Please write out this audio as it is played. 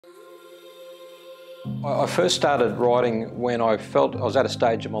I first started writing when I felt I was at a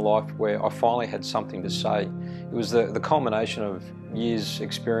stage in my life where I finally had something to say. It was the culmination of years'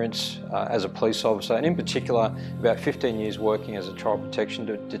 experience as a police officer, and in particular about 15 years working as a child protection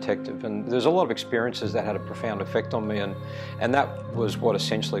detective. And there's a lot of experiences that had a profound effect on me, and that was what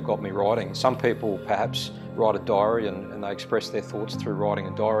essentially got me writing. Some people perhaps write a diary and they express their thoughts through writing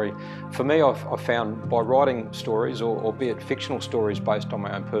a diary. For me, I've found by writing stories, or be it fictional stories based on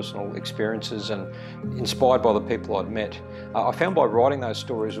my own personal experiences and inspired by the people I'd met, I found by writing those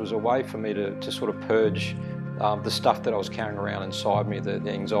stories was a way for me to sort of purge the stuff that I was carrying around inside me, the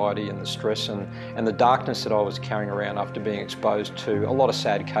anxiety and the stress and the darkness that I was carrying around after being exposed to a lot of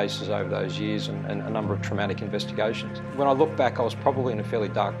sad cases over those years and a number of traumatic investigations. When I look back, I was probably in a fairly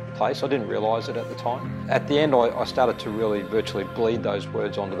dark place. I didn't realise it at the time. At the end, I started to really virtually bleed those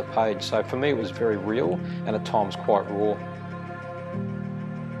words onto the page. So for me, it was very real and at times quite raw.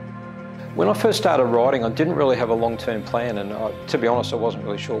 When I first started writing, I didn't really have a long-term plan, and to be honest, I wasn't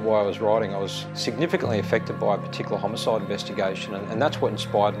really sure why I was writing. I was significantly affected by a particular homicide investigation, and that's what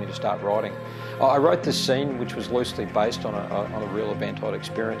inspired me to start writing. I wrote this scene, which was loosely based on a real event I'd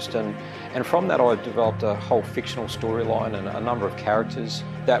experienced, and from that I developed a whole fictional storyline and a number of characters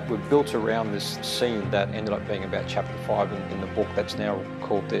that were built around this scene that ended up being about chapter 5 in the book that's now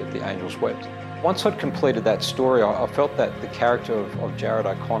called the Angels Wept. Once I'd completed that story, I felt that the character of Jarrod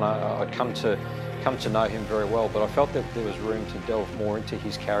O'Connor, I'd come to know him very well, but I felt that there was room to delve more into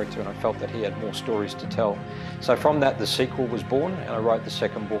his character, and I felt that he had more stories to tell. So from that, the sequel was born, and I wrote the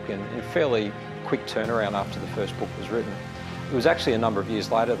second book in fairly quick turnaround after the first book was written. It was actually a number of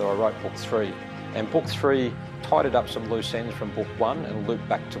years later that I wrote book 3, and book 3 tidied up some loose ends from book 1 and looped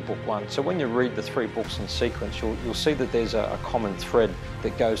back to book 1. So when you read the 3 books in sequence, you'll see that there's a common thread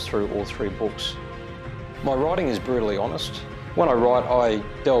that goes through all 3 books. My writing is brutally honest. When I write, I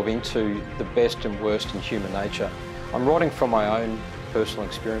delve into the best and worst in human nature. I'm writing from my own personal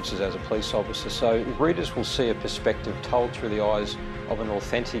experiences as a police officer, so readers will see a perspective told through the eyes of an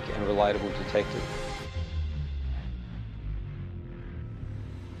authentic and relatable detective.